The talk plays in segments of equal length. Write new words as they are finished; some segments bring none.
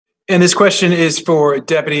And this question is for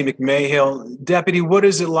Deputy McMahill. Deputy, what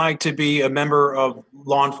is it like to be a member of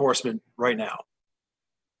law enforcement right now?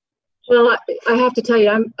 Well, I have to tell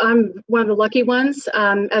you, I'm one of the lucky ones.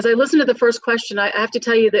 As I listen to the first question, I have to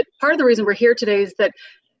tell you that part of the reason we're here today is that,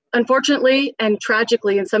 unfortunately and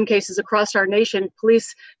tragically, in some cases across our nation,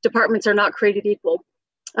 police departments are not created equal.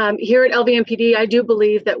 Here at LVMPD, I do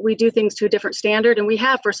believe that we do things to a different standard, and we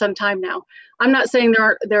have for some time now. I'm not saying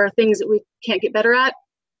there are things that we can't get better at.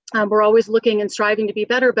 We're always looking and striving to be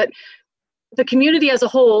better, but the community as a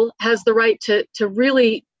whole has the right to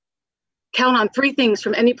really count on three things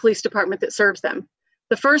from any police department that serves them.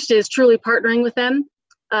 The first is truly partnering with them.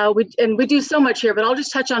 We do so much here, but I'll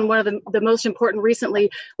just touch on one of the most important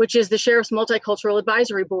recently, which is the Sheriff's Multicultural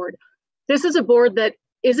Advisory Board. This is a board that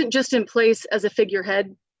isn't just in place as a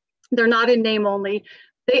figurehead. They're not in name only.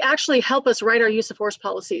 They actually help us write our use of force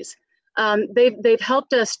policies. They've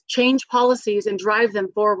helped us change policies and drive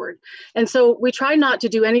them forward. And so we try not to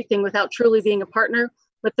do anything without truly being a partner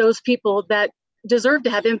with those people that deserve to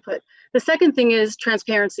have input. The second thing is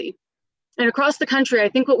transparency. And across the country, I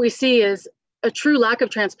think what we see is a true lack of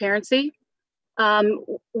transparency.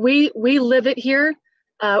 We live it here.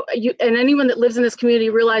 And anyone that lives in this community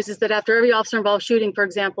realizes that after every officer-involved shooting, for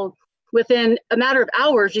example, within a matter of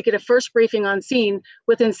hours, you get a first briefing on scene.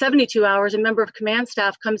 Within 72 hours, a member of command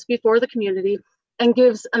staff comes before the community and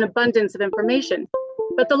gives an abundance of information.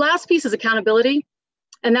 But the last piece is accountability.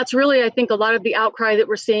 And that's really, I think, a lot of the outcry that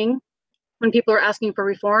we're seeing when people are asking for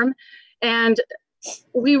reform. And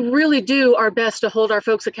we really do our best to hold our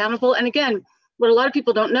folks accountable. And again, what a lot of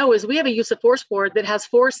people don't know is we have a use of force board that has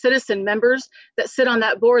 4 citizen members that sit on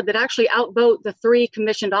that board that actually outvote the 3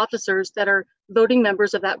 commissioned officers that are voting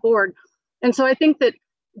members of that board. And so I think that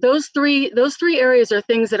those three areas are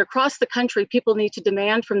things that across the country people need to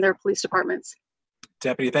demand from their police departments.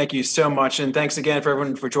 Deputy, thank you so much. And thanks again for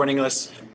everyone for joining us.